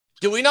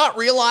Do we not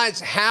realize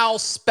how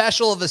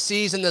special of a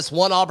season this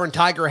one Auburn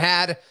Tiger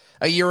had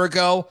a year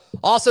ago?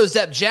 Also,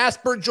 Zep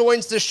Jasper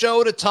joins the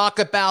show to talk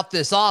about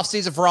this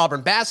offseason for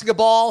Auburn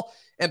basketball.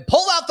 And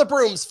pull out the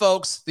brooms,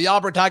 folks. The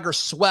Auburn Tigers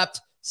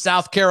swept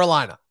South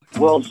Carolina.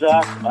 Well,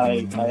 Zach,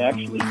 I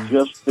actually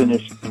just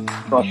finished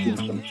crushing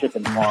some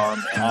chicken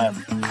farm,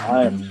 and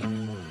I am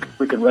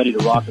freaking ready to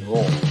rock and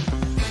roll.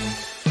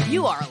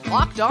 You are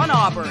Locked On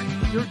Auburn,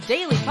 your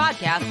daily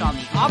podcast on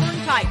the Auburn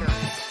Tigers.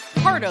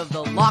 Part of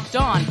the Locked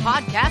On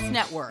Podcast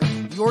Network,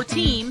 your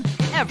team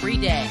every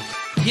day.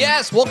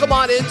 Yes, welcome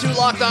on into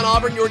Locked On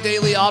Auburn, your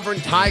daily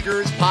Auburn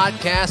Tigers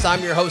podcast.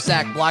 I'm your host,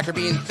 Zac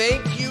Blackerby, and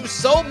thank you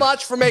so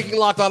much for making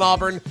Locked On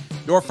Auburn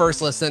your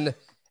first listen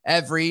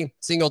every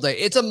single day.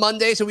 It's a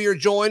Monday, so we are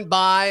joined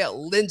by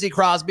Lindsay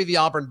Crosby, the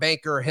Auburn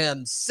banker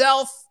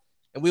himself,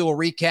 and we will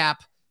recap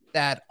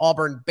that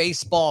Auburn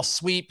baseball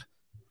sweep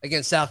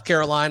against South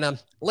Carolina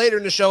later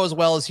in the show, as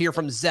well as hear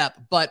from Zep.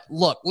 But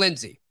look,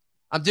 Lindsay,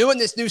 I'm doing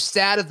this new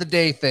stat of the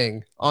day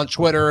thing on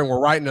Twitter, and we're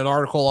writing an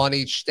article on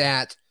each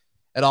stat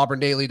at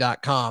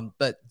auburndaily.com.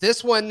 But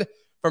this one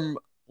from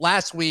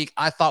last week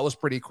I thought was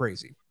pretty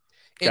crazy.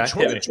 In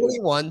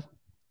 2021,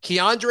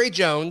 Keiondre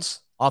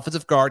Jones,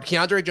 offensive guard,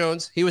 Keiondre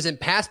Jones, he was in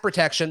pass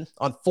protection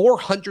on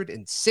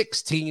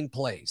 416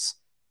 plays,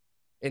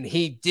 and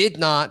he did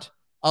not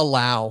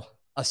allow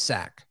a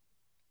sack.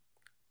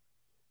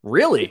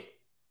 Really?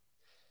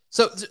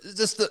 So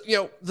just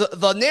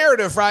the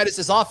narrative, right, is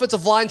this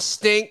offensive line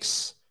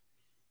stinks.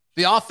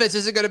 The offense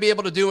isn't going to be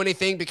able to do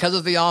anything because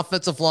of the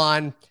offensive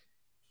line.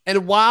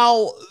 And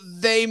while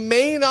they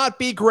may not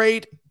be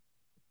great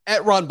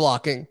at run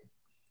blocking,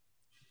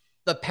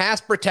 the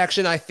pass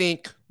protection, I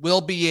think,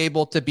 will be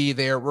able to be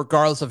there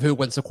regardless of who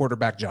wins the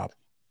quarterback job.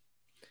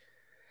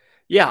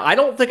 Yeah, I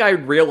don't think I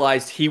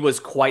realized he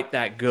was quite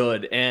that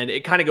good. And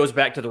it kind of goes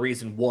back to the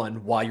reason,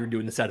 one, why you're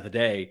doing this out of the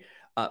day.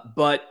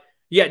 But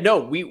yeah,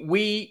 no,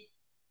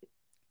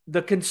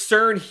 the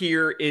concern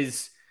here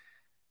is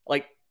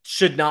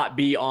should not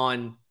be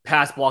on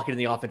pass blocking in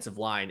the offensive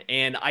line.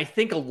 And I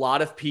think a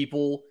lot of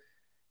people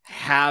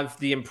have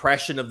the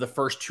impression of the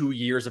first 2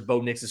 years of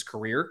Bo Nix's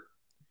career,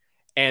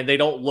 and they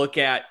don't look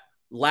at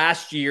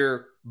last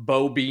year,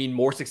 Bo being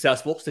more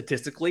successful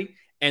statistically,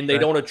 and they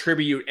don't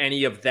attribute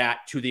any of that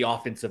to the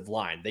offensive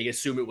line. They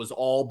assume it was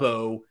all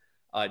Bo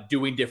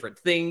doing different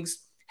things,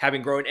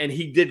 having grown, and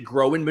he did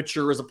grow and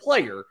mature as a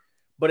player.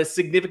 But a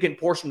significant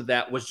portion of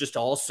that was just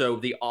also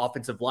the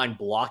offensive line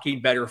blocking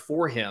better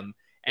for him,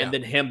 and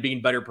then him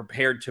being better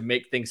prepared to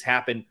make things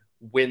happen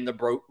when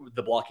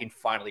the blocking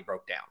finally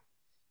broke down.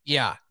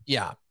 Yeah.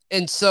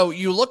 And so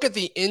you look at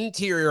the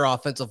interior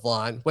offensive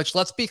line, which,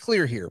 let's be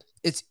clear here,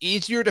 it's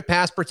easier to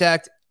pass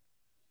protect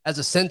as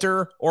a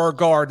center or a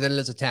guard than it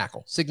is a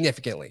tackle,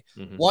 significantly.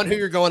 Mm-hmm. One, who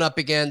you're going up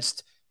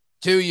against.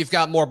 Two, you've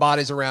got more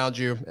bodies around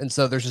you, and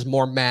so there's just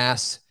more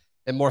mass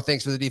and more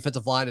things for the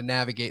defensive line to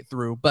navigate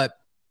through. But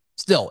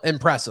still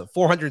impressive.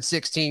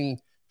 416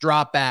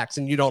 dropbacks,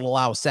 and you don't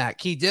allow a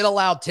sack. He did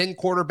allow 10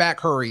 quarterback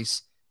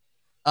hurries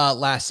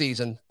last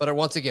season, but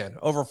once again,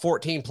 over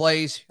 14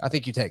 plays, I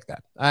think you take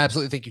that. I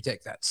absolutely think you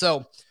take that.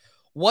 So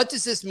what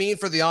does this mean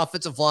for the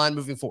offensive line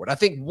moving forward? I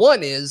think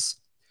one is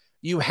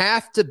you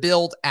have to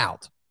build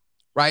out,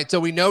 right? So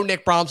we know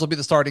Nick Brahms will be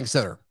the starting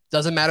center.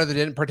 Doesn't matter that he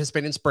didn't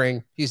participate in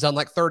spring. He's done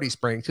like 30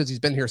 springs because he's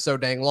been here so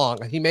dang long.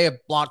 He may have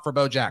blocked for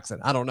Bo Jackson.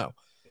 I don't know.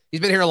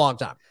 He's been here a long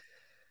time.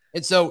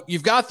 And so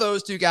you've got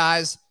those two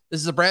guys. This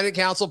is a Brandon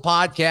Council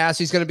podcast.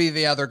 He's going to be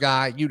the other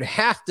guy. You'd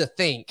have to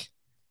think.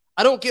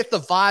 I don't get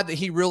the vibe that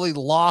he really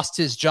lost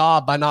his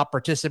job by not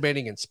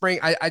participating in spring.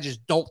 I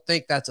just don't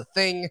think that's a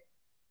thing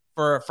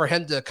for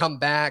him to come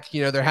back.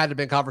 You know, there had to have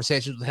been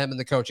conversations with him and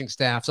the coaching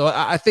staff. So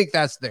I think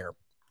that's there.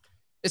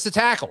 It's the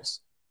tackles.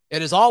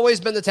 It has always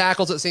been the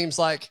tackles, it seems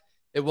like.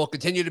 It will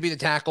continue to be the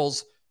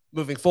tackles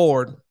moving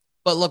forward.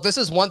 But look, this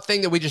is one thing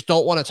that we just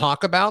don't want to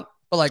talk about.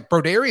 But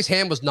Broderi's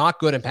hand was not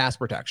good in pass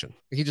protection.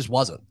 He just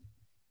wasn't.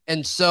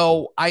 And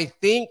so I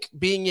think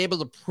being able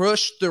to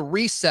push the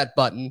reset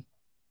button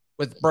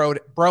with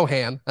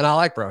Broham, and I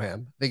like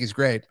Broham. I think he's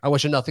great. I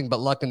wish him nothing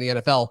but luck in the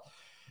NFL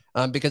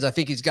because I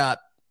think he's got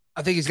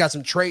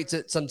some traits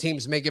that some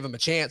teams may give him a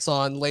chance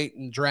on late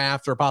in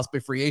draft or possibly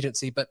free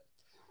agency. But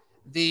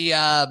the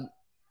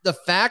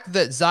fact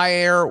that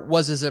Zaire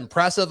was as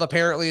impressive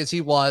apparently as he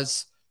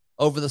was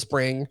over the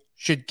spring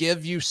should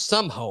give you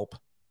some hope.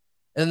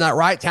 And in that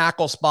right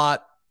tackle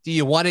spot, do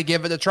you want to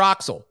give it to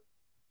Troxel?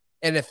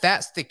 And if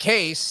that's the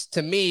case,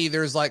 to me,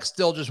 there's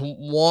still just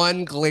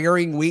one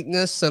glaring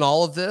weakness in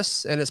all of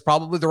this, and it's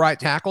probably the right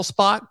tackle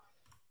spot.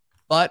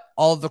 But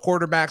all of the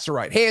quarterbacks are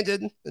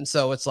right-handed, and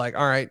so it's all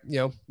right,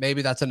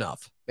 maybe that's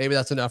enough. Maybe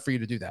that's enough for you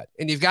to do that.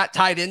 And you've got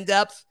tight end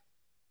depth,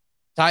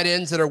 tight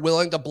ends that are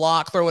willing to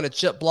block, throw in a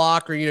chip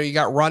block, or you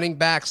got running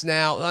backs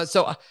now.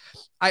 So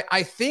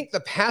I think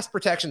the pass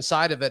protection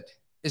side of it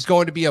is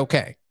going to be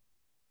okay.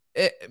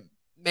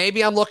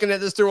 Maybe I'm looking at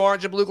this through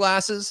orange and blue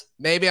glasses.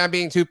 Maybe I'm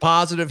being too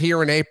positive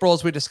here in April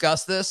as we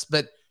discuss this,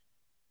 but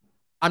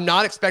I'm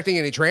not expecting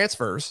any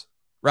transfers,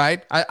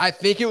 right? I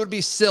think it would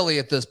be silly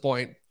at this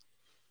point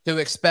to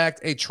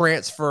expect a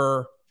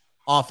transfer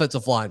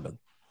offensive lineman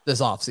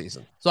this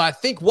offseason. So I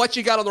think what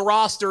you got on the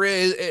roster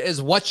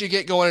is what you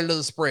get going into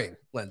the spring,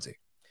 Lindsay.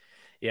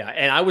 Yeah,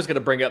 and I was going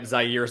to bring up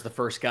Zaire as the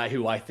first guy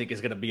who I think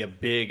is going to be a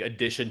big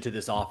addition to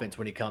this offense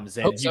when he comes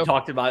in. You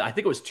talked about, I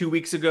think it was 2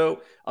 weeks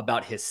ago,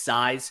 about his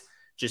size,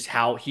 just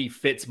how he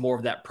fits more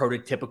of that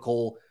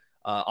prototypical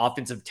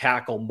offensive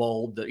tackle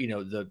mold.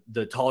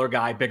 The taller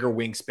guy, bigger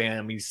wingspan.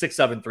 I mean, he's 6'7",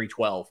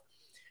 312.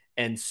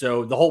 And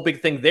so the whole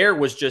big thing there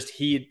was just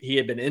he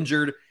had been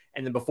injured,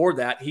 and then before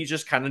that, he's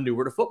just kind of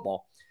newer to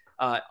football.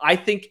 I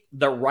think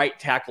the right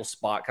tackle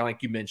spot, kind of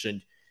like you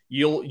mentioned,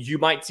 you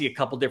might see a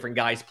couple different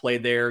guys play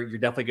there. You're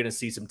definitely going to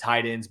see some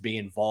tight ends be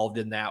involved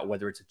in that,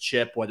 whether it's a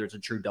chip, whether it's a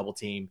true double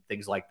team,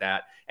 things like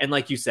that. And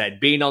like you said,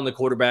 being on the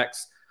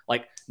quarterbacks,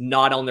 like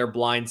not on their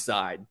blind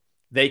side,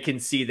 they can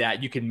see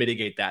that. You can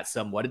mitigate that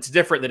somewhat. It's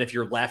different than if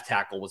your left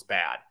tackle was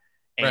bad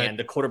and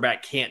the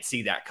quarterback can't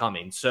see that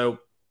coming. So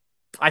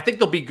I think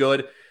they'll be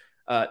good.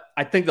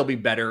 I think they'll be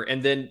better.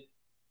 And then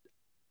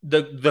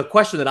the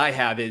question that I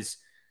have is,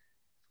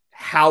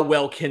 how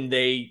well can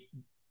they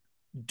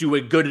do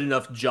a good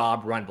enough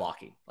job run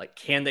blocking? Like,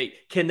 can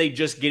they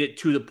just get it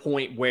to the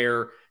point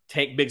where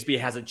Tank Bigsby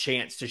has a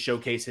chance to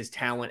showcase his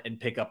talent and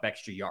pick up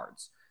extra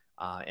yards?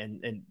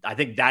 And I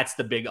think that's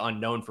the big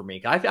unknown for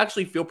me. I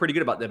actually feel pretty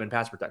good about them in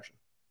pass protection.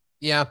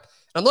 Yeah.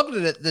 I'm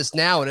looking at this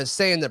now, and it's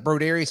saying that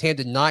Broderius Hand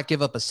did not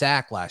give up a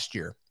sack last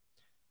year.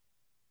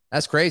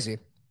 That's crazy.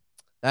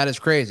 That is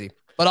crazy.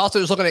 But also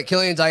just looking at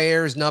Keiondre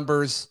Jaire's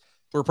numbers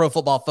for Pro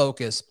Football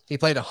Focus, he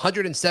played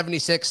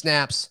 176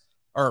 snaps,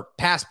 or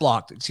pass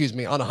blocked, on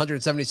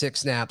 176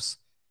 snaps.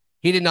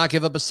 He did not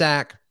give up a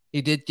sack.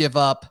 He did give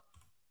up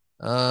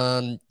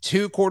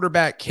 2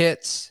 quarterback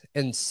hits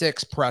and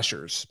 6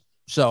 pressures.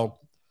 So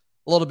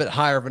a little bit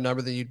higher of a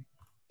number than you'd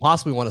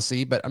possibly want to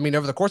see. But I mean,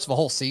 over the course of a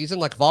whole season,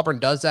 like if Auburn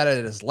does that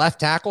at his left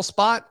tackle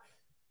spot,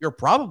 you're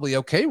probably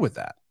okay with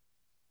that.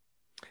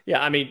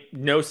 Yeah, I mean,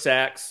 no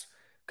sacks,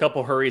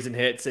 couple hurries and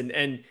hits. And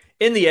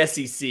in the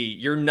SEC,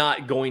 you're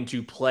not going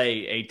to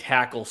play a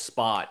tackle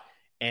spot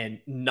and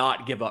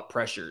not give up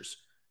pressures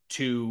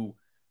to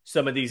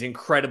some of these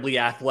incredibly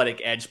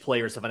athletic edge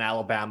players of an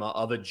Alabama,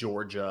 of a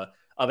Georgia,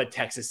 of a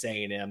Texas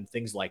A&M,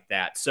 things like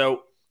that.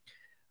 So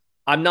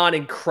I'm not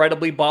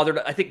incredibly bothered.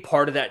 I think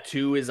part of that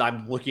too is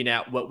I'm looking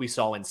at what we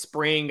saw in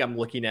spring. I'm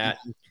looking at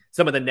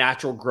some of the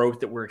natural growth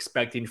that we're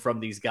expecting from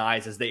these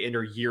guys as they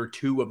enter year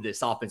 2 of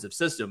this offensive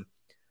system,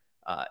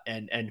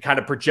 and kind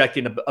of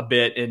projecting a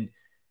bit and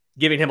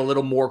giving him a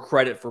little more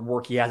credit for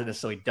work he hasn't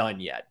necessarily done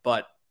yet.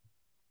 But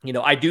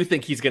I do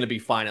think he's going to be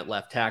fine at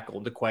left tackle.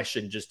 The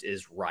question just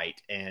is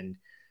right. And,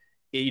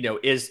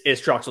 is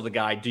Troxel the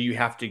guy? Do you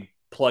have to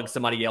plug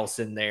somebody else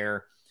in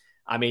there?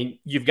 I mean,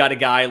 you've got a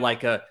guy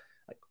like a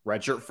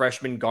redshirt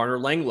freshman Garner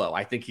Langlow.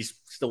 I think he's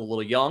still a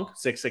little young,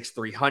 6'6",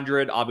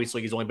 300.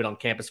 Obviously, he's only been on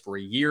campus for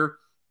a year.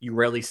 You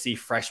rarely see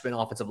freshman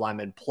offensive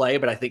linemen play,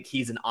 but I think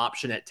he's an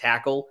option at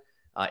tackle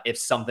if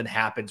something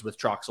happens with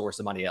Troxel or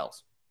somebody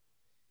else.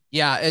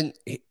 Yeah, and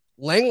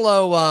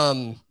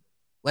Langlow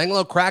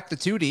cracked the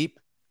 2 deep.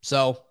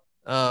 So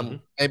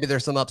maybe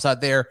there's some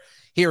upside there.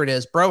 Here it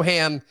is.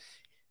 Broham,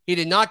 he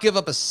did not give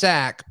up a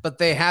sack, but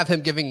they have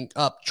him giving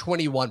up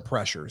 21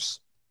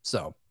 pressures.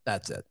 So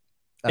that's it.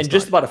 That's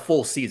just about a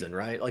full season,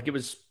 right? Like it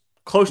was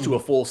close to a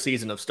full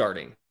season of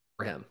starting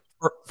for him.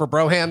 For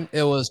Broham,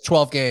 it was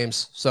 12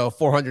 games, so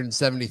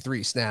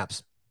 473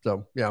 snaps.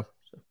 So, yeah.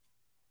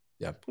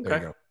 Yeah,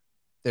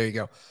 there you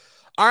go.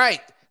 All right.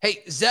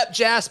 Hey, Zep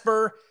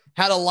Jasper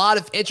had a lot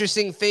of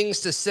interesting things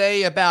to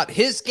say about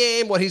his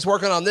game, what he's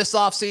working on this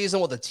offseason,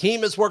 what the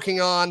team is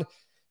working on,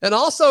 and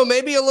also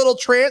maybe a little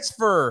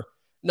transfer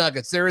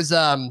nuggets. There's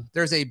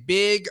a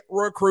big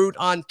recruit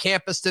on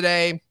campus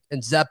today,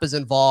 and Zep is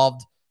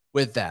involved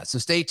with that. So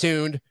stay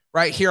tuned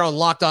right here on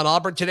Locked On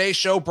Auburn. Today's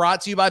show brought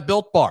to you by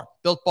Built Bar.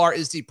 Built Bar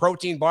is the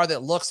protein bar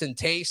that looks and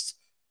tastes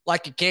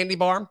like a candy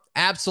bar.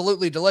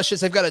 Absolutely delicious.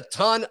 They've got a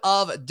ton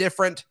of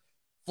different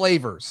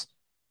flavors.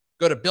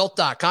 Go to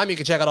Built.com. You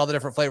can check out all the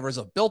different flavors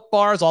of Built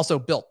Bars, also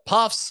Built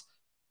Puffs.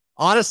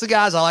 Honestly,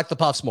 guys, I like the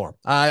Puffs more.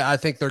 I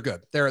think they're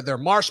good. They're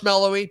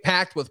marshmallowy,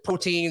 packed with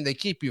protein. They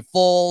keep you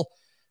full.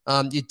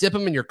 You dip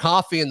them in your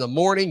coffee in the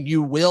morning.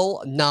 You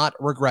will not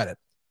regret it.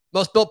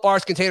 Most Built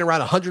Bars contain around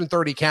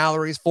 130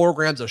 calories, 4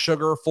 grams of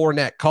sugar, 4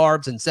 net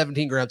carbs, and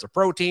 17 grams of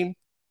protein.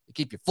 They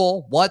keep you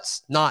full.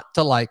 What's not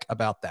to like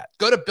about that?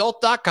 Go to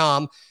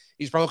Built.com.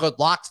 Use promo code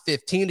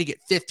LOCKED15 to get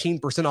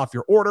 15% off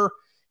your order.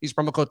 Use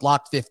promo code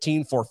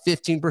LOCKED15 for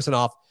 15%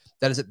 off.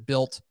 That is at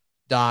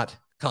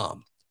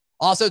Built.com.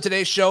 Also,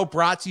 today's show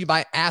brought to you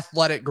by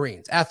Athletic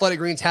Greens. Athletic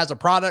Greens has a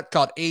product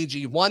called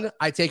AG1.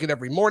 I take it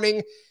every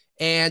morning,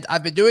 and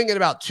I've been doing it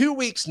about 2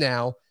 weeks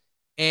now,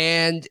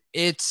 and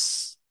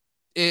it's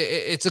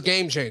a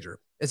game changer.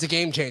 It's a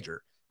game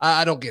changer.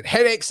 I don't get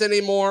headaches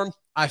anymore.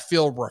 I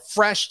feel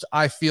refreshed.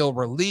 I feel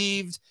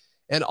relieved.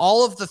 And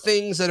all of the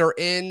things that are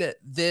in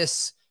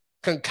this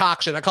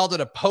concoction, I called it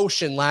a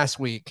potion last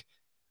week.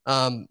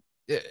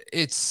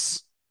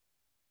 It's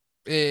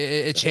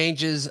It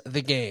changes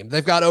the game.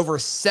 They've got over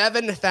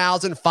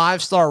 7,000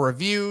 five-star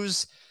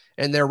reviews,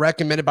 and they're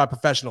recommended by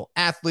professional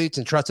athletes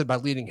and trusted by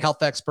leading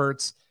health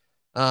experts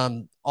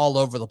all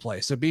over the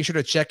place. So be sure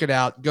to check it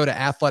out. Go to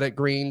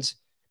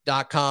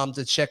athleticgreens.com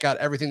to check out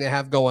everything they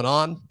have going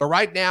on. But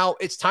right now,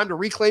 it's time to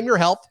reclaim your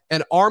health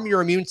and arm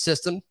your immune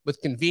system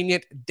with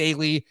convenient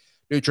daily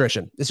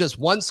nutrition. It's just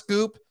one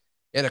scoop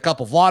in a cup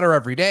of water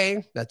every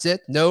day. That's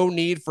it. No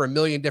need for a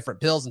million different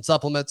pills and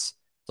supplements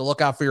to look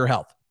out for your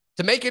health.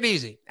 To make it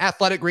easy,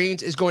 Athletic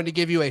Greens is going to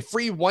give you a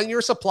free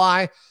 1-year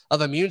supply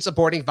of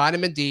immune-supporting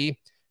vitamin D.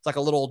 It's like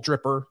a little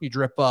dripper. You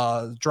drip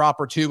a drop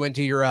or two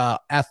into your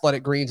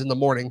Athletic Greens in the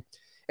morning,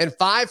 and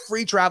 5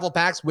 free travel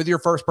packs with your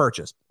first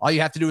purchase. All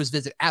you have to do is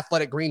visit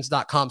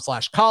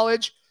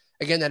athleticgreens.com/college.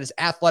 Again, that is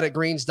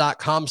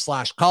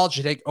athleticgreens.com/college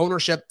to take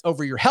ownership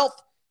over your health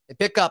and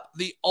pick up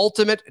the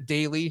ultimate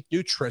daily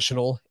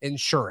nutritional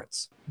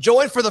insurance.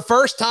 Joined for the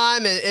first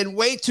time in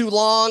way too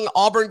long,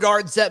 Auburn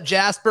guard Zep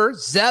Jasper.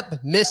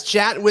 Zep, miss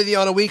chatting with you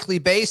on a weekly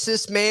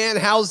basis, man.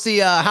 How's the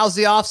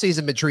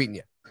offseason been treating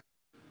you?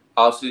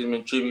 Offseason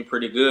been treating me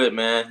pretty good,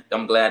 man.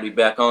 I'm glad to be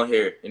back on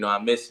here. I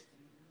miss it.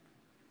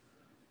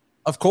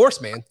 Of course,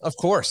 man. Of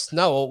course.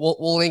 No,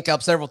 we'll link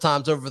up several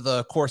times over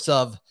the course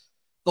of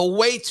the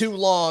way too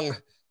long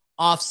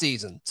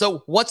offseason.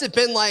 So what's it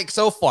been like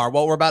so far?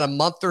 Well, we're about a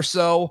month or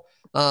so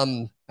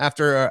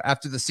after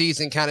the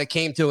season kind of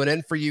came to an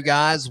end for you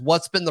guys.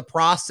 What's been the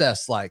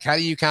process like? How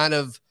do you kind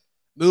of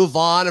move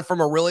on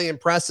from a really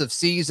impressive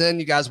season?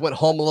 You guys went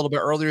home a little bit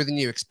earlier than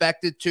you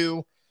expected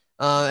to.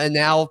 And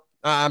now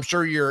I'm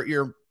sure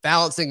you're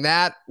balancing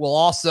that while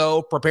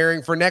also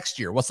preparing for next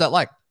year. What's that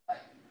like?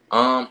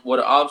 Well,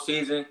 the off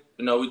season,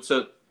 we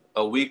took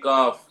a week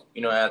off,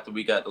 after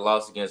we got the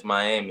loss against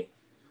Miami.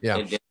 Yeah.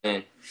 And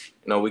then,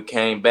 we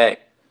came back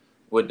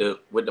with the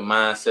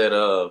mindset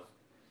of,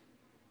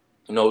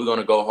 we're going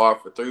to go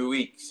hard for 3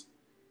 weeks.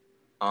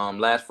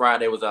 Last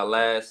Friday was our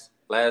last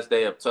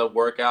day of tough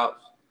workouts.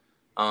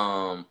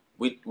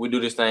 We do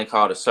this thing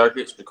called a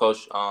circuit with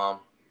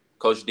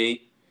Coach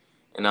D.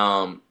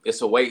 And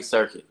it's a weight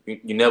circuit.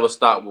 You never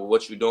stop with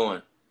what you're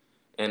doing.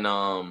 And,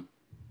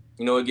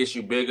 it gets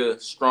you bigger,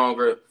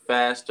 stronger,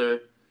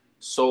 faster,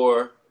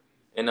 sore.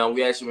 And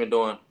we actually been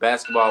doing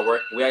basketball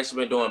work. We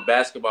actually been doing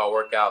basketball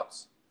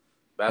workouts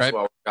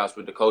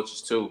with the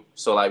coaches too.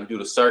 So we do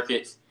the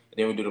circuits and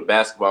then we do the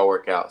basketball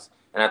workouts.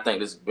 And I think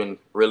this has been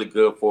really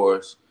good for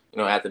us,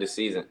 after the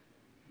season.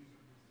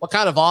 What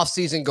kind of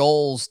off-season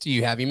goals do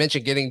you have? You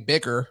mentioned getting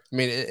bigger. I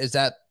mean, is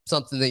that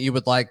something that you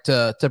would like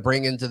to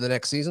bring into the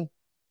next season?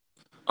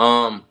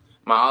 My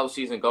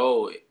off-season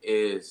goal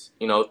is,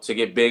 to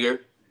get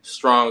bigger,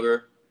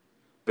 stronger,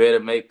 better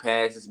make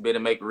passes, better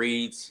make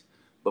reads.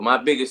 But my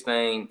biggest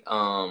thing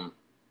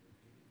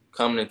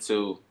coming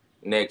into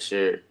next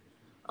year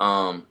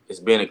is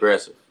being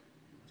aggressive.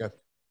 Okay.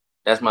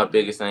 That's my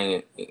biggest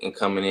thing in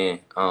coming in.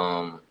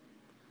 I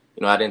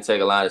didn't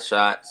take a lot of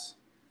shots.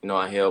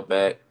 I held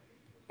back,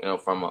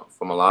 from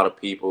a lot of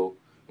people.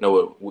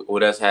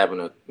 With us having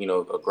a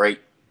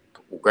great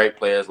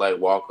players like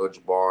Walker,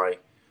 Jabari,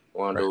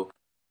 Wendell,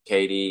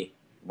 KD.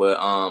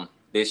 But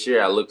this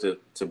year I look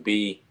to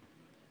be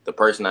the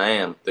person I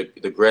am, the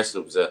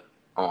aggressive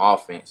on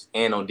offense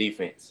and on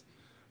defense,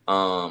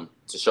 to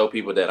show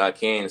people that I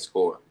can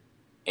score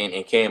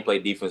and can play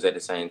defense at the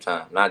same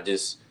time. Not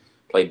just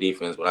play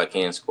defense, but I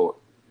can score.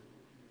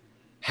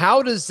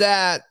 How does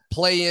that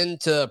play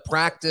into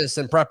practice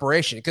and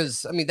preparation?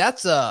 Because,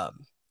 that's a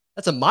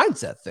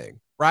mindset thing,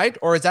 right?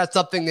 Or is that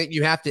something that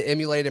you have to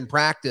emulate in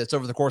practice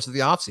over the course of the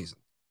offseason?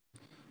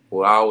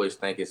 Well, I always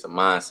think it's a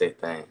mindset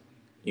thing.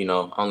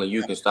 Only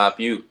you can stop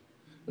you.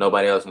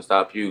 Nobody else can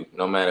stop you,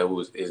 no matter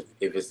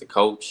if it's the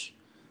coach,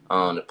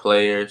 the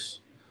players.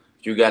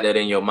 If you got that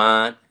in your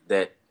mind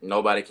that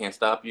nobody can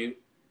stop you,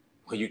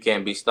 well, you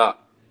can't be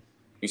stopped.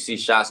 You see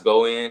shots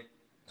go in,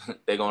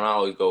 they're going to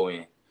always go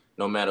in,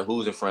 no matter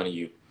who's in front of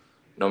you,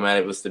 no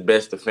matter if it's the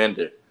best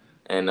defender.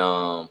 And,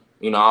 I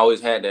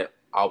always had that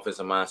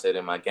offensive mindset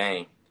in my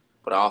game,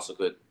 but I also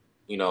could,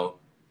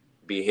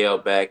 be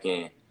held back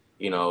and,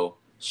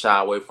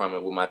 shy away from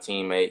it with my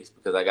teammates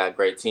because I got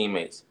great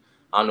teammates.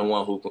 I'm the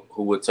one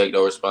who would take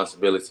those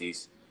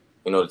responsibilities,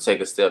 to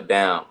take a step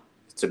down,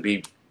 to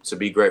be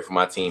great for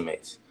my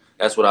teammates.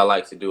 That's what I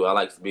like to do. I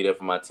like to be there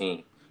for my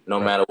team, no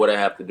matter what I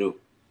have to do.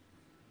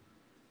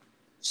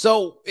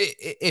 So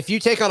if you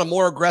take on a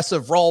more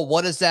aggressive role,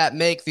 what does that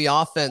make the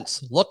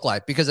offense look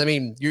like? Because,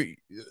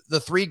 the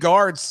 3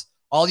 guards,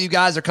 all you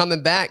guys are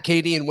coming back,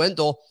 KD and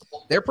Wendell,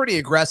 they're pretty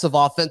aggressive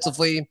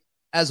offensively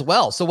as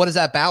well. So what does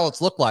that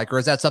balance look like? Or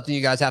is that something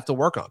you guys have to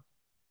work on?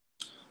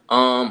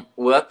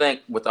 Well, I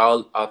think with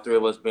all 3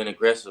 of us being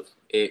aggressive,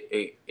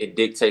 it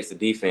dictates the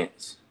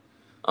defense.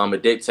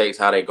 It dictates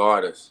how they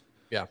guard us.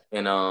 Yeah.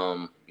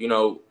 And,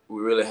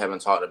 we really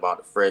haven't talked about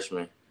the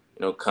freshmen,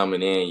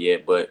 coming in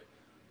yet, but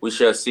we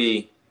shall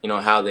see,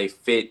 how they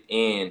fit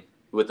in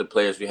with the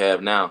players we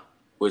have now,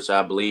 which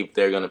I believe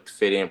they're going to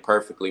fit in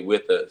perfectly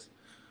with us.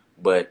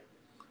 But,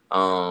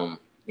 the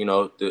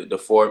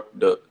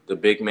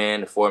big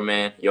man, the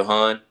 4-man,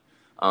 Johan,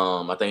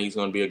 I think he's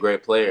going to be a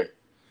great player.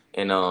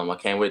 And I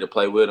can't wait to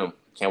play with him.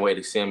 Can't wait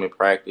to see him in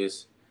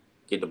practice,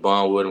 get the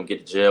bond with him,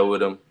 get to jail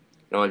with him,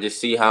 and just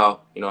see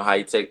how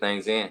he take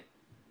things in.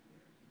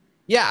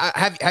 Yeah.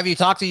 Have you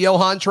talked to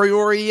Johan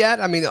Traore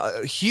yet? I mean,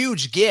 a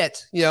huge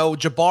get,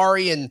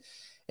 Jabari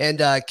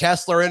and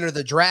Kessler enter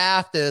the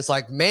draft. And it's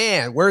like,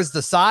 man, where's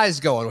the size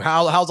going?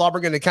 How's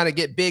Auburn going to kind of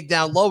get big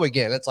down low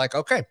again? It's like,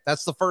 okay,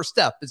 that's the first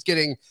step. It's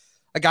getting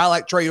a guy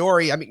like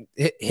Traore. I mean,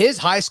 his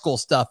high school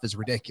stuff is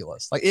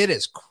ridiculous. Like, it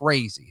is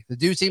crazy. The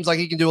dude seems like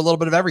he can do a little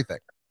bit of everything.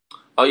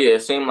 Oh, yeah.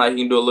 It seems like he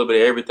can do a little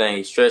bit of everything.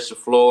 He stretched the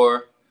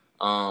floor.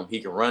 He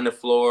can run the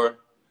floor.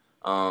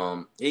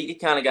 He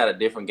kind of got a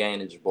different game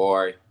than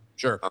Jabari.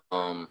 Sure.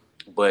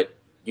 But,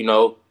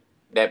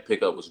 that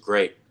pickup was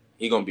great.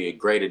 He's going to be a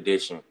great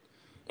addition.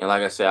 And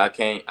like I said, I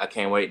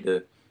can't wait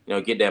to,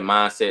 get that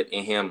mindset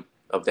in him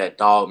of that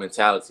dog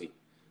mentality.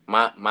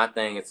 My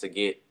thing is to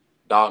get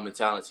dog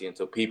mentality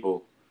into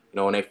people,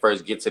 when they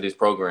first get to this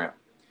program,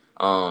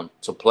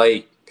 to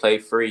play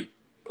free,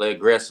 play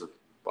aggressive,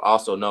 but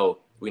also know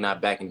we're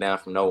not backing down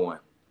from no one.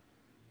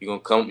 You're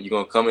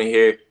gonna come in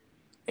here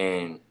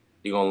and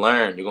you're gonna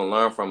learn. You're gonna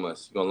learn from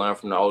us. You're gonna learn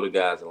from the older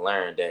guys and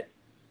learn that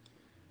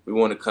we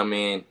want to come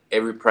in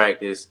every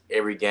practice,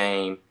 every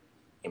game,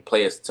 and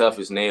play as tough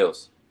as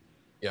nails.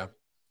 Yeah.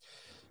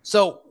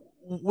 So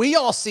we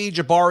all see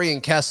Jabari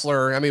and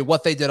Kessler, I mean,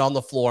 what they did on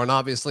the floor, and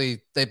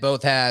obviously they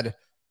both had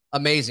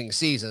amazing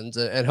seasons,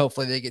 and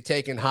hopefully they get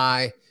taken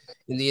high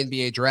in the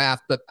NBA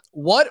draft. But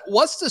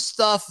what's the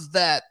stuff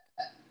that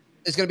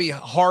is going to be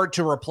hard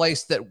to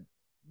replace that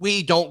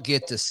we don't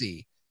get to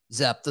see,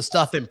 Zep? The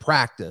stuff in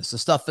practice, the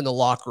stuff in the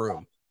locker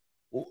room.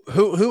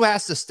 Who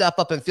has to step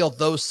up and fill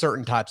those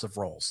certain types of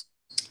roles?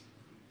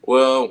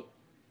 Well,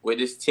 with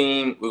this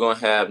team we're going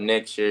to have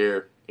next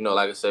year,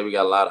 like I said, we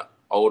got a lot of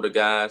older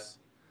guys.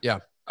 Yeah.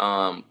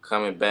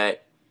 Coming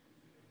back.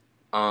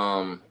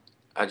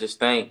 I just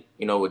think,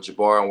 with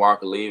Jabari and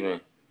Walker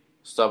leaving,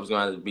 stuff is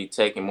going to be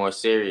taken more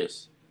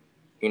serious.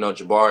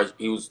 Jabari,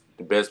 he was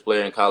the best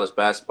player in college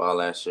basketball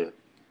last year.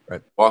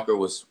 Right. Walker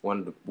was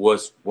one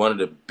of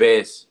the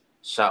best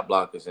shot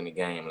blockers in the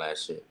game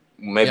last year.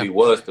 Maybe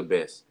was the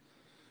best.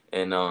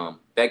 And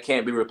that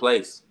can't be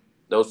replaced.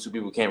 Those two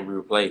people can't be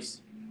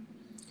replaced.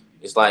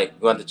 It's like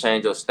you have to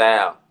change your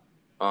style.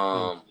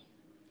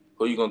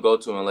 Who you gonna go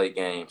to in late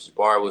games?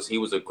 Jabari he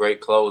was a great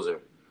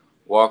closer.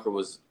 Walker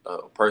was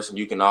a person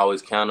you can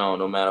always count on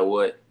no matter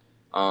what.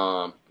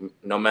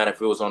 No matter if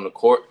it was on the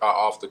court or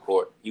off the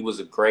court. He was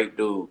a great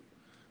dude.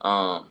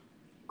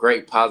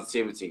 Great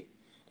positivity.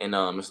 And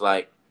it's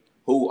like,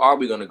 who are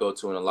we gonna go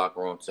to in the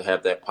locker room to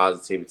have that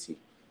positivity?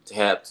 To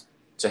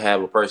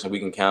have a person we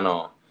can count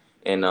on.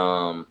 And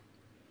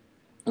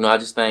I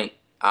just think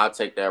I'll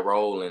take that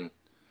role and,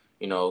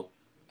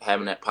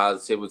 having that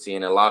positivity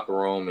in the locker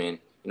room and,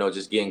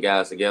 just getting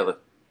guys together.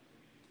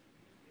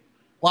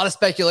 A lot of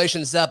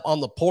speculation, Zep,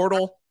 on the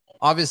portal.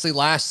 Obviously,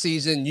 last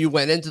season you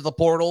went into the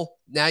portal.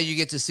 Now you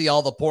get to see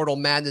all the portal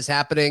madness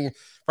happening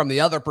from the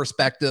other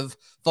perspective,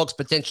 folks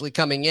potentially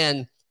coming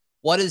in.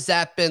 What has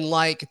that been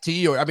like to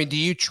you? I mean, do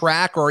you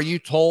track or are you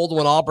told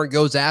when Auburn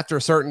goes after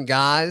certain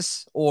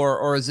guys,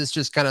 or is this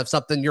just kind of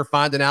something you're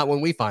finding out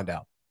when we find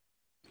out?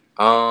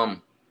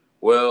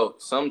 Well,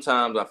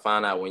 sometimes I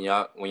find out when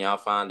y'all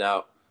find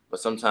out, but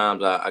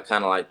sometimes I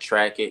kind of like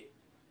track it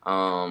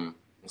and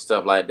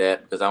stuff like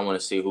that because I want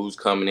to see who's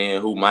coming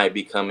in, who might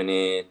be coming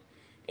in.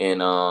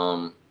 And,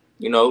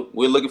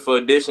 we're looking for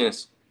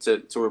additions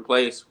to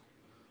replace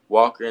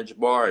Walker and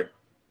Jabari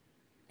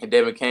and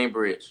Devin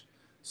Cambridge.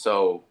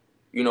 So,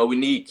 we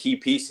need key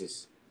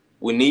pieces.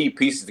 We need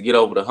pieces to get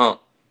over the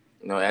hump.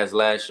 As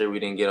last year we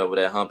didn't get over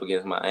that hump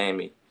against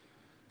Miami.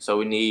 So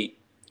we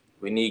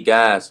need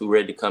guys who are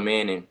ready to come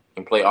in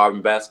and play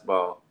Auburn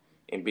basketball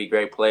and be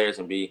great players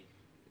and be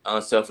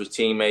unselfish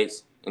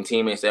teammates and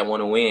teammates that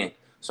want to win.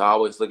 So I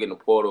always look in the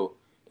portal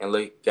and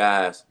look at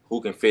guys who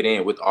can fit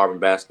in with Auburn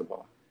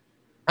basketball.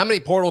 How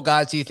many portal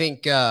guys do you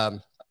think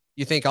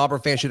Auburn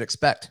fans should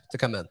expect to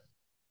come in?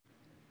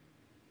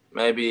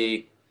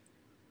 Maybe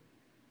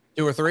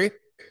 2 or 3?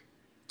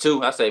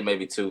 2. I say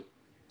maybe 2.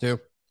 2.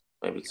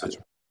 Maybe 2.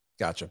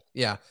 Gotcha.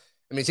 Yeah.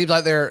 I mean, it seems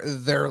like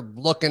they're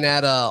looking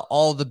at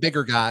all the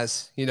bigger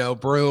guys.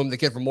 Broom, the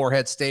kid from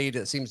Morehead State,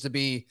 it seems to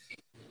be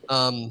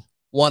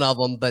one of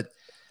them. But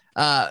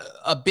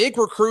a big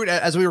recruit,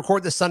 as we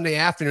record this Sunday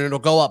afternoon, it'll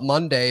go up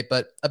Monday.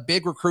 But a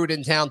big recruit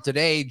in town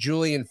today,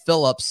 Julian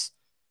Phillips.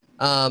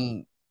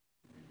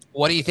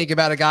 What do you think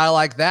about a guy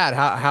like that?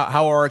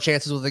 How are our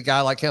chances with a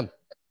guy like him?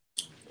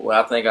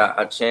 Well, I think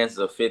our chances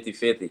are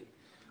 50-50.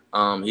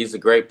 He's a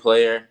great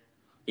player.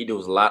 He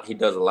does a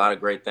lot of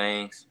great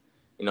things.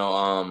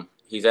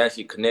 He's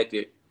actually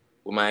connected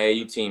with my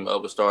AU team,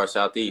 Upper Star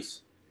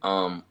Southeast,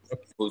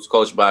 who's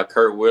coached by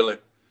Kurt Wheeler.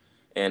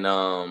 And,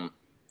 I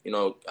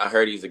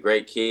heard he's a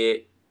great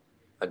kid,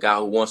 a guy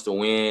who wants to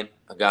win,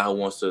 a guy who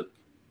wants to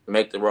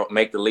make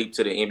the leap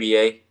to the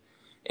NBA.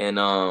 And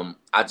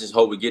I just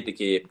hope we get the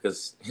kid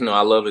because,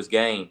 I love his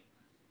game.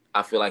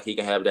 I feel like he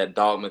can have that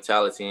dog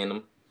mentality in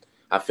him.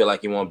 I feel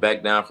like he won't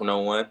back down from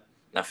no one.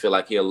 I feel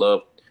like he'll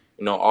love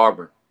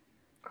Auburn.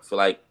 I feel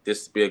like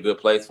this would be a good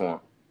place for him.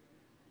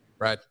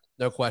 Right.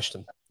 No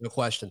question. No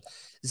question.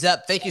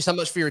 Zep, thank you so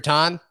much for your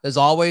time, as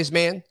always,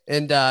 man.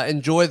 And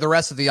enjoy the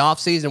rest of the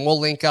offseason. We'll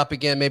link up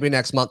again maybe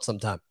next month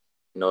sometime.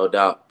 No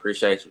doubt.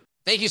 Appreciate you.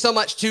 Thank you so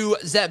much to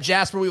Zep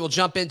Jasper. We will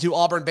jump into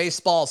Auburn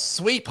baseball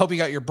sweep. Hope you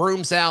got your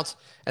brooms out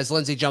as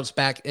Lindsay jumps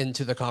back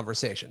into the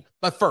conversation.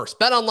 But first,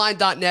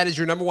 betonline.net is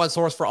your number one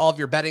source for all of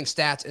your betting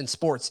stats and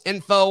sports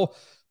info.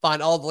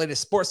 Find all the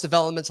latest sports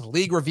developments,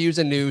 league reviews,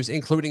 and news,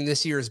 including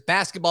this year's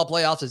basketball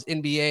playoffs as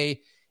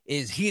NBA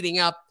is heating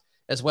up,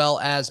 as well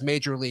as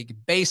Major League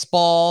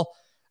Baseball.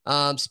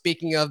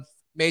 Speaking of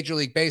Major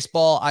League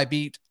Baseball, I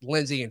beat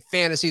Lindsay in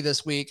fantasy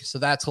this week, so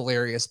that's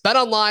hilarious.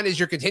 BetOnline is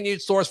your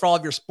continued source for all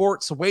of your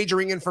sports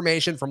wagering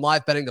information, from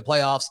live betting to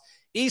playoffs,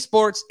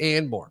 esports,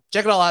 and more.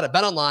 Check it all out at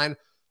BetOnline,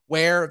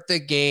 where the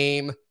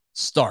game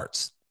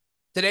starts.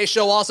 Today's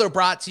show also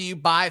brought to you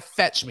by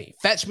Fetch Me.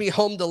 Fetch Me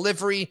Home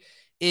Delivery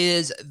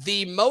is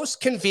the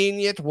most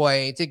convenient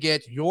way to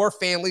get your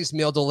family's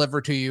meal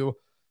delivered to you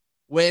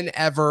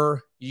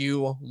whenever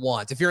you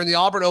want. If you're in the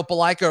Auburn,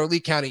 Opelika, or Lee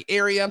County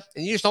area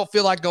and you just don't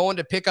feel like going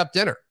to pick up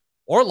dinner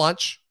or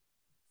lunch,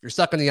 if you're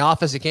stuck in the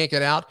office, you can't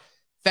get out,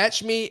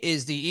 Fetch Me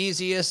is the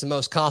easiest and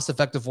most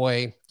cost-effective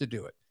way to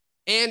do it.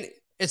 And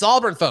it's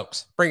Auburn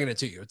folks bringing it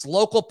to you. It's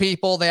local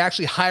people. They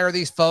actually hire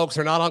these folks.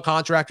 They're not on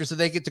contractors, so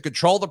they get to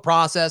control the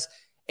process.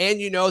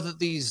 And you know that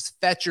these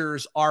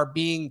fetchers are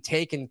being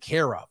taken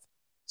care of.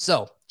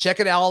 So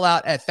check it all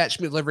out at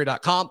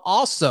fetchmedelivery.com.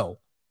 Also,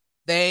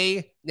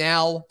 they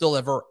now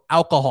deliver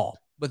alcohol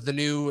with the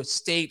new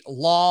state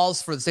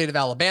laws for the state of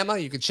Alabama.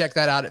 You can check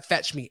that out at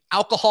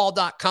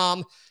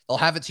fetchmealcohol.com. They'll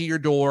have it to your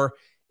door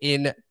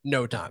in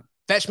no time.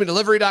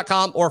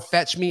 Fetchmedelivery.com or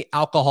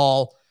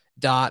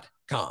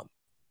fetchmealcohol.com.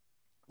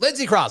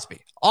 Lindsay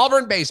Crosby,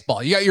 Auburn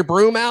baseball. You got your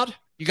broom out?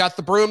 You got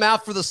the broom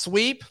out for the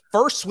sweep?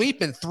 First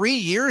sweep in 3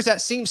 years? That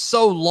seems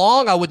so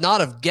long. I would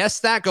not have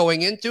guessed that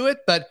going into it,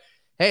 but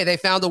hey, they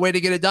found a way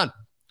to get it done.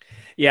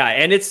 Yeah,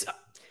 and it's,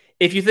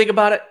 if you think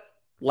about it,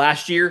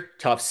 last year,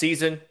 tough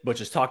season. Butch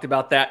has talked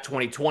about that.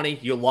 2020,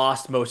 you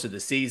lost most of the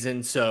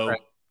season, so right.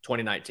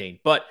 2019.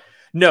 But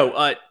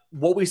no,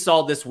 what we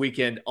saw this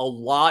weekend, a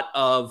lot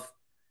of,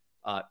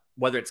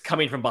 whether it's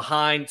coming from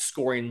behind,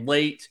 scoring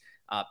late,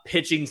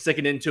 pitching,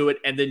 sticking into it,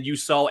 and then you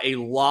saw a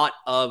lot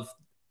of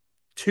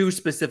two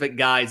specific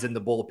guys in the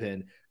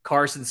bullpen,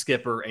 Carson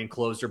Skipper and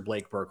closer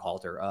Blake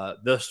Burkhalter.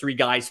 Those three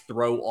guys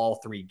throw all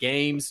 3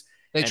 games.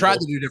 They tried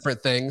to do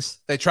different things.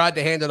 They tried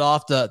to hand it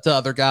off to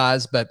other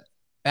guys, but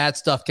bad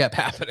stuff kept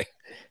happening.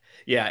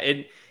 Yeah,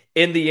 and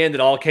in the end, it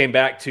all came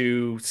back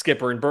to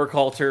Skipper and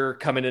Burkhalter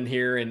coming in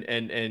here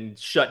and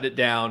shutting it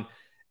down,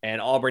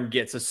 and Auburn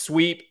gets a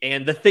sweep.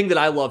 And the thing that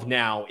I love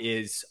now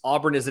is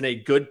Auburn is in a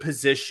good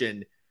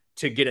position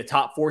to get a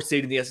top 4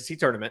 seed in the SEC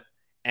tournament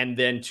and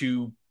then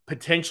to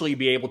potentially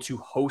be able to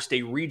host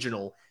a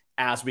regional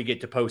as we get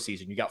to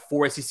postseason. You got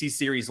 4 SEC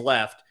series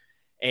left,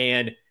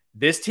 and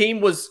this team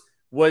was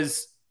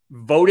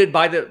voted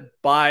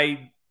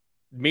by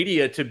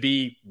media to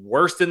be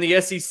worse than the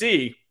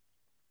SEC.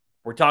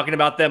 We're talking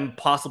about them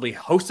possibly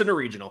hosting a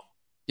regional.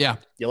 Yeah.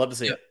 You'll love to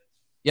see it.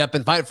 Yep.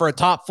 And fighting for a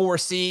top 4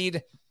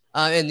 seed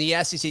in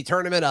the SEC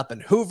tournament up in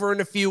Hoover in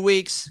a few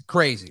weeks.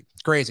 Crazy.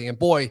 And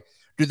boy,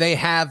 do they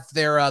have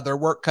their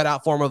work cut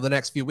out for them over the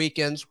next few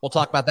weekends. We'll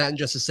talk about that in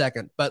just a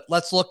second. But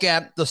let's look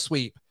at the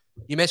sweep.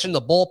 You mentioned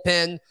the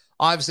bullpen.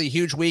 Obviously,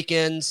 huge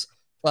weekends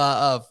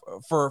for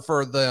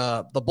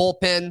the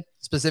bullpen,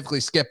 specifically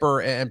Skipper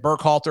and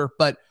Burkhalter.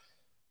 But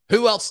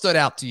who else stood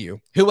out to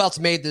you? Who else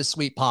made this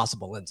sweep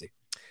possible, Lindsay?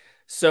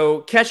 So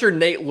catcher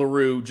Nate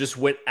LaRue just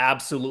went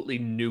absolutely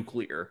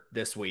nuclear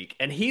this week.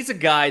 And he's a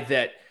guy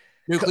that...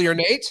 Nuclear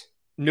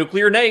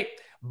Nate?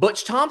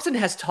 Butch Thompson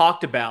has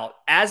talked about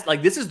as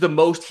like this is the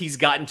most he's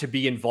gotten to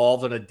be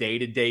involved on a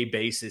day-to-day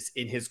basis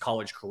in his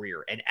college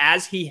career. And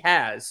as he's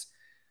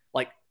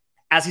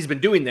been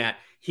doing that,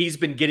 he's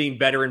been getting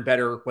better and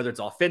better, whether it's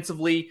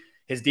offensively,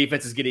 his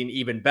defense is getting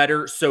even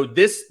better. So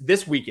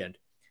this weekend,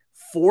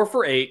 4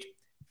 for 8,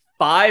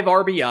 5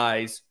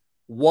 RBIs,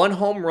 1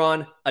 home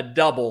run, a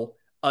double,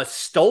 a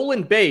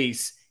stolen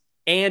base,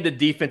 and a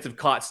defensive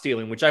caught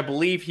stealing, which I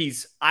believe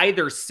he's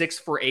either 6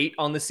 for 8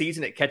 on the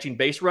season at catching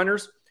base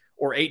runners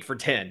or 8 for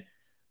 10.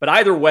 But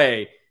either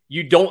way,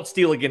 you don't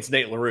steal against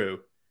Nate LaRue,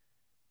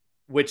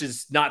 which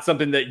is not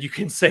something that you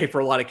can say for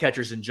a lot of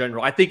catchers in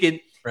general. I think in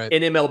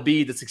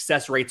MLB, the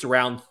success rate's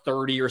around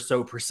 30 or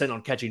so %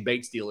 on catching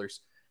bait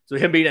stealers. So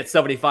him being at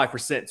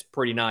 75% is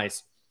pretty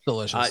nice.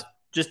 Delicious.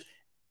 Just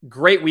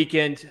great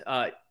weekend.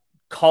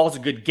 Calls a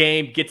good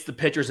game, gets the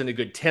pitchers in a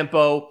good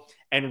tempo,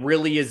 and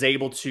really is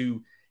able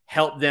to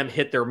help them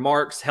hit their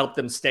marks, help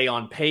them stay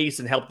on pace,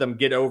 and help them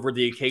get over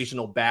the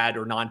occasional bad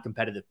or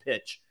non-competitive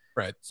pitch.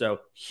 Right.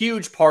 So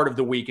huge part of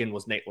the weekend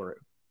was Nate LaRue.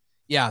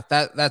 Yeah,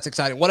 that's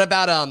exciting. What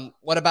about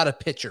a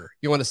pitcher?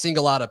 You want to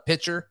single out a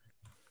pitcher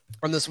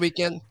from this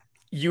weekend?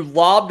 You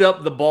lobbed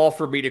up the ball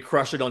for me to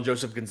crush it on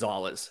Joseph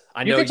Gonzalez.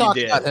 I know you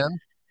did. About him.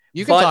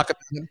 You can talk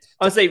about him.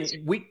 I would say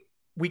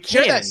We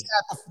can.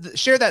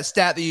 Share that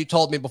stat that you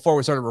told me before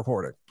we started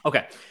recording.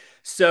 Okay.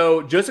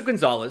 So Joseph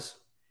Gonzalez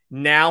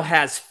now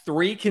has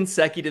 3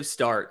 consecutive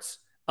starts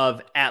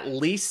of at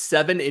least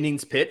 7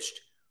 innings pitched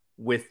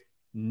with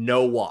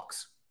no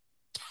walks.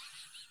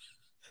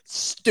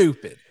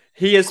 Stupid.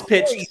 He has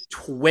pitched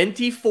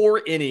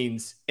 24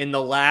 innings in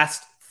the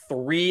last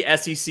 3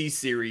 SEC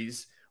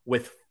series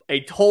with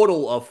a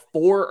total of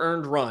 4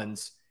 earned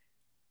runs,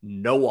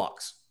 no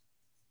walks.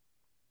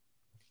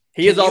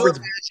 He is Auburn's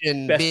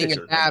imagine being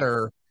pitcher. A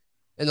batter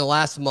in the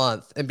last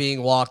month and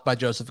being walked by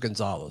Joseph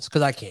Gonzalez?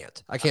 Because I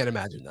can't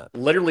imagine that.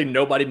 Literally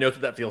nobody knows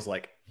what that feels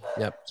like.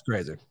 Yep, it's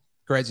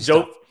crazy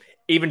stuff.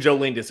 Even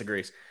Jolene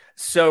disagrees.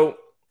 So,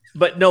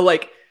 but no,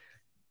 like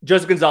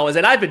Joseph Gonzalez,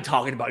 and I've been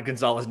talking about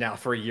Gonzalez now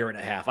for a year and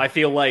a half. I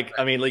feel like,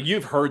 I mean, like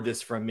you've heard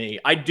this from me.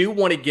 I do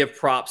want to give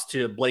props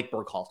to Blake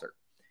Burkhalter.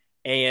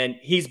 And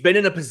he's been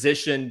in a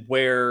position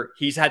where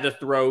he's had to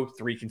throw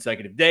 3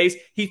 consecutive days.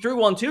 He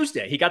threw on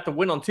Tuesday. He got the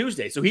win on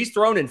Tuesday. So he's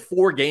thrown in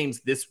 4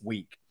 games this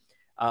week.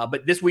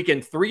 But this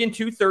weekend, 3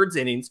 2/3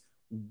 innings,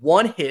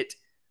 1 hit,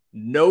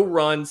 no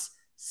runs,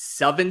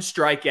 7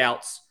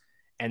 strikeouts,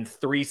 and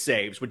 3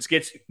 saves, which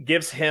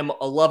gives him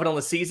 11 on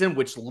the season,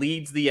 which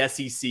leads the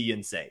SEC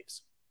in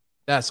saves.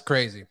 That's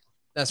crazy.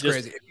 That's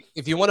crazy.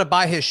 If you want to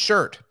buy his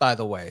shirt, by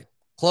the way,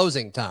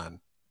 closing time,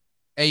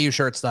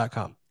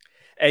 aushirts.com.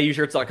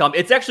 aushirts.com.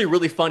 It's actually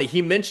really funny.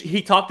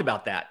 He talked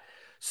about that.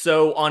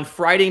 So on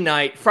Friday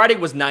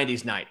was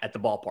 90s night at the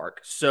ballpark.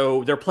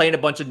 So they're playing a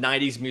bunch of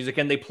 90s music,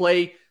 and they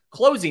play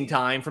Closing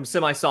Time from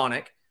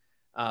Semisonic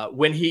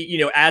when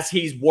he, as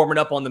he's warming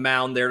up on the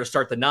mound there to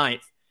start the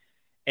 9th.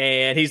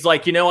 And he's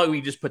like, you know what? We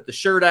just put the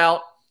shirt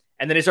out.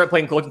 And then they start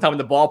playing Closing Time in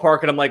the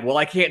ballpark. And I'm like, well,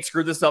 I can't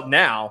screw this up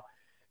now.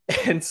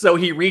 And so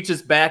he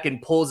reaches back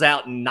and pulls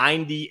out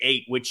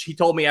 98, which he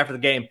told me after the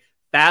game,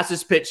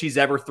 fastest pitch he's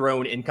ever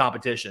thrown in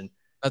competition.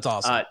 That's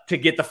awesome. To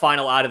get the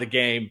final out of the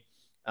game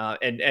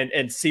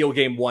and seal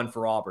game 1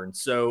 for Auburn.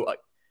 So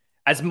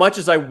as much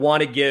as I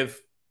want to give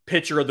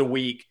pitcher of the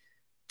week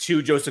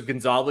to Joseph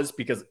Gonzalez,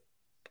 because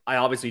I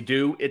obviously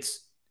do,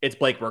 it's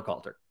Blake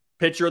Burkhalter,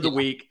 pitcher of the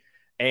week.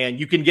 And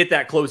you can get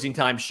that Closing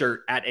Time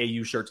shirt at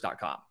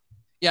aushirts.com.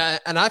 Yeah,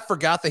 and I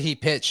forgot that he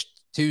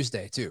pitched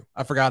Tuesday too.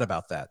 I forgot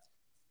about that.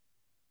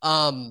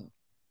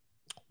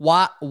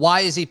 Why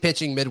is he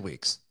pitching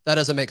midweeks? That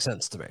doesn't make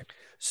sense to me.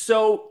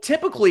 So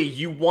typically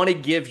you want to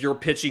give your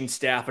pitching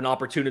staff an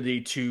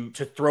opportunity to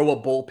throw a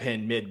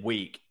bullpen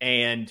midweek.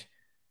 And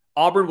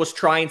Auburn was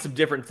trying some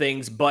different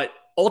things, but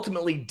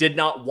ultimately did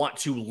not want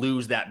to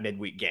lose that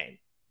midweek game.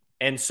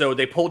 And so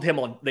they pulled him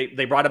on,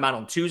 they brought him out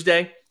on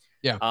Tuesday.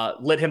 Yeah.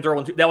 Let him throw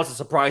on. That was a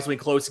surprisingly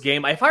close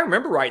game. If I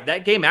remember right,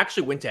 that game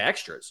actually went to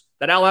extras.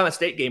 That Alabama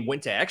State game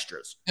went to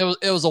extras.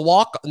 It was a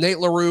walk. Nate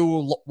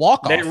LaRue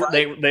walk off.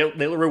 Nate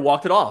LaRue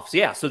walked it off. So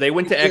yeah. So they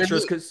went to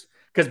extras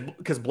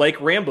because Blake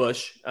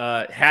Rambush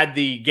had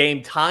the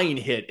game tying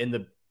hit in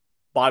the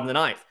bottom of the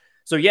 9th.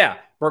 So yeah,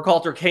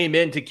 Burkhalter came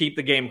in to keep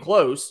the game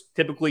close.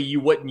 Typically,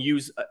 you wouldn't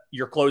use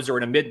your closer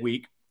in a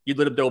midweek. You'd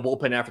let him throw a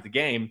bullpen after the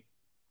game,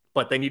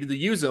 but they needed to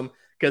use him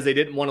because they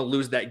didn't want to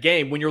lose that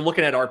game. When you're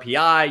looking at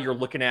RPI, you're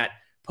looking at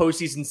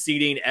postseason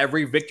seeding,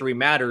 every victory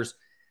matters.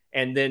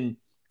 And then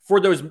for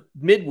those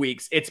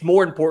midweeks, it's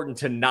more important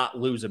to not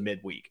lose a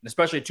midweek,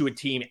 especially to a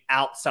team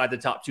outside the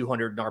top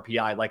 200 in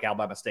RPI like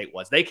Alabama State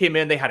was. They came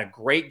in, they had a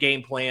great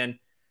game plan.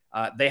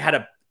 They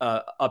had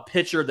a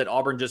pitcher that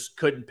Auburn just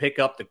couldn't pick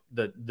up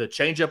the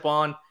changeup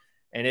on,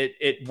 and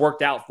it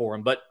worked out for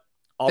them. But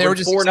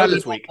Auburn's 4-0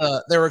 this week.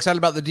 They were excited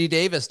about the D.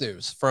 Davis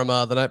news from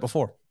the night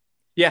before.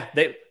 Yeah,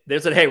 they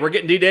said, hey, we're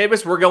getting D.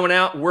 Davis. We're going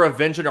out. We're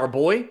avenging our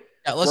boy.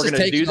 Yeah, let's just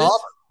take this.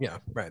 Yeah,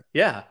 right.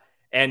 Yeah.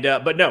 And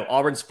but no,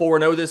 Auburn's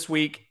 4-0 this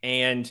week.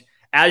 And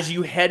as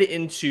you head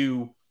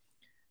into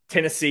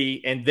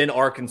Tennessee and then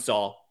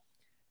Arkansas,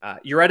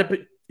 you're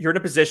in a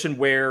position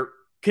where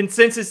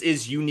consensus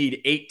is you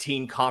need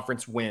 18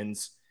 conference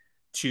wins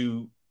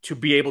to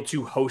be able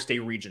to host a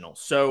regional.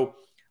 So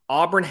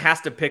Auburn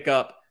has to pick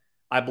up,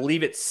 I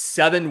believe it's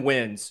 7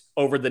 wins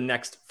over the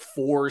next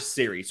 4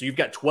 series. So you've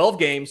got 12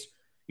 games.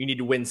 You need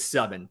to win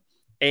 7.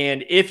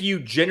 And if you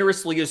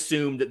generously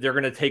assume that they're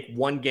going to take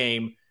 1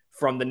 game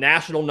from the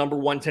national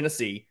 #1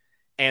 Tennessee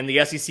and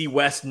the SEC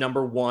West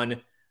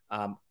 #1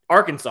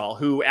 Arkansas,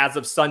 who as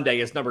of Sunday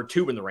is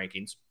 #2 in the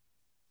rankings,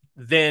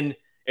 then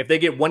if they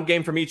get 1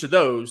 game from each of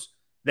those,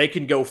 they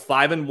can go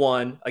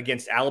 5-1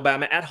 against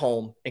Alabama at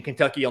home and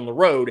Kentucky on the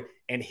road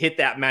and hit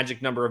that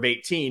magic number of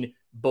 18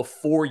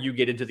 before you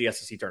get into the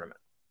SEC tournament.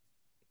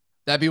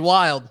 That'd be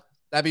wild.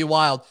 That'd be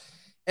wild.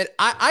 And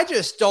I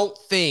just don't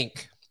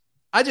think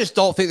they're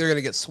going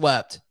to get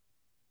swept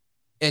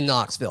in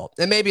Knoxville.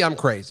 And maybe I'm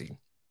crazy.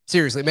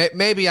 Seriously,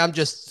 maybe I'm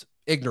just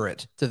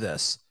ignorant to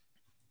this.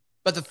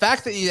 But the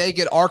fact that they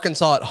get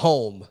Arkansas at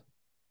home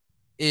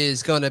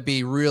is going to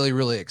be really,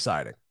 really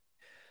exciting.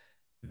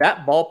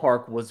 That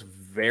ballpark was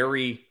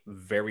very,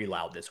 very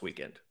loud this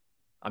weekend.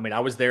 I mean, I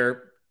was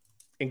there.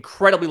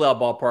 Incredibly loud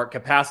ballpark,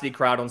 capacity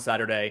crowd on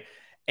Saturday.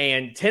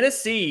 And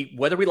Tennessee,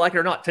 whether we like it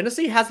or not,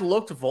 Tennessee has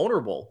looked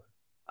vulnerable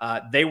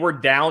They were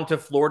down to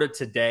Florida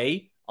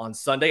today on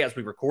Sunday as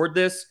we record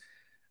this.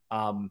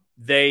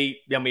 They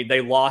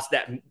lost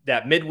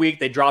that midweek.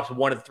 They dropped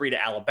 1-3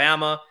 to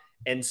Alabama.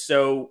 And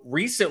so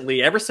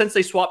recently, ever since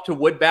they swapped to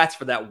wood bats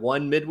for that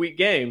one midweek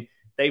game,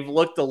 they've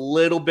looked a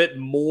little bit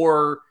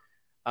more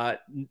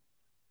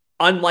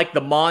unlike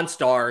the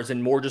Monstars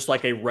and more just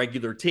like a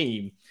regular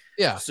team.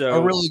 Yeah, so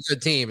a really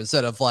good team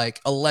instead of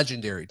like a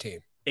legendary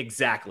team.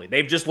 Exactly.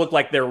 They've just looked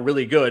like they're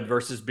really good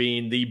versus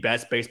being the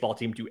best baseball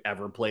team to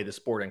ever play the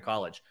sport in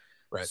college.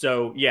 Right.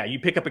 So, yeah, you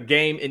pick up a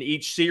game in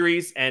each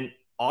series, and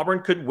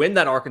Auburn could win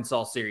that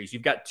Arkansas series.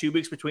 You've got 2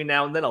 weeks between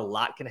now and then. A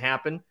lot can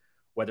happen,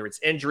 whether it's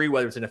injury,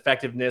 whether it's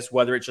ineffectiveness,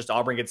 whether it's just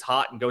Auburn gets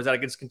hot and goes out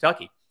against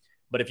Kentucky.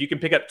 But if you can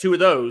pick up 2 of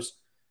those,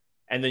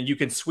 and then you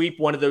can sweep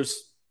one of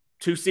those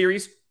 2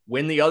 series,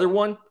 win the other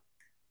one,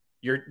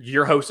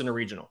 you're hosting a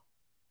regional.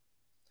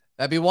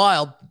 That'd be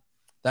wild.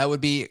 That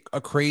would be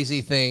a crazy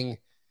thing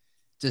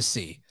to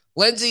see.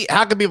 Lindsay,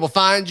 how can people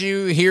find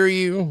you, hear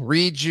you,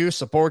 read you,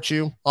 support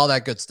you, all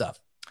that good stuff?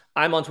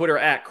 I'm on Twitter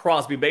at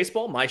Crosby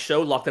Baseball. My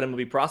show, Locked On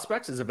MLB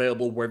Prospects, is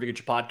available wherever you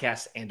get your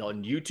podcasts and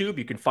on YouTube.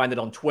 You can find it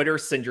on Twitter.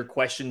 Send your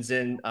questions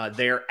in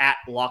there at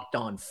Locked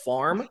On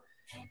Farm.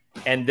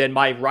 And then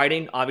my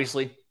writing,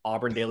 obviously,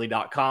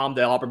 auburndaily.com.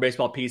 The Auburn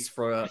baseball piece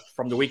from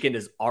the weekend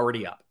is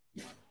already up.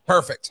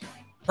 Perfect.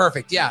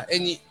 Yeah.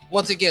 And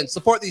once again,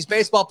 support these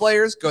baseball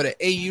players. Go to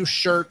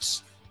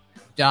aushirts.com.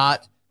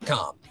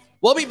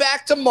 We'll be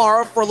back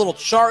tomorrow for a little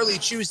Charlie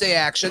Tuesday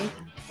action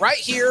right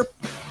here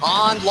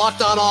on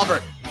Locked On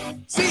Auburn.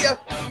 See ya.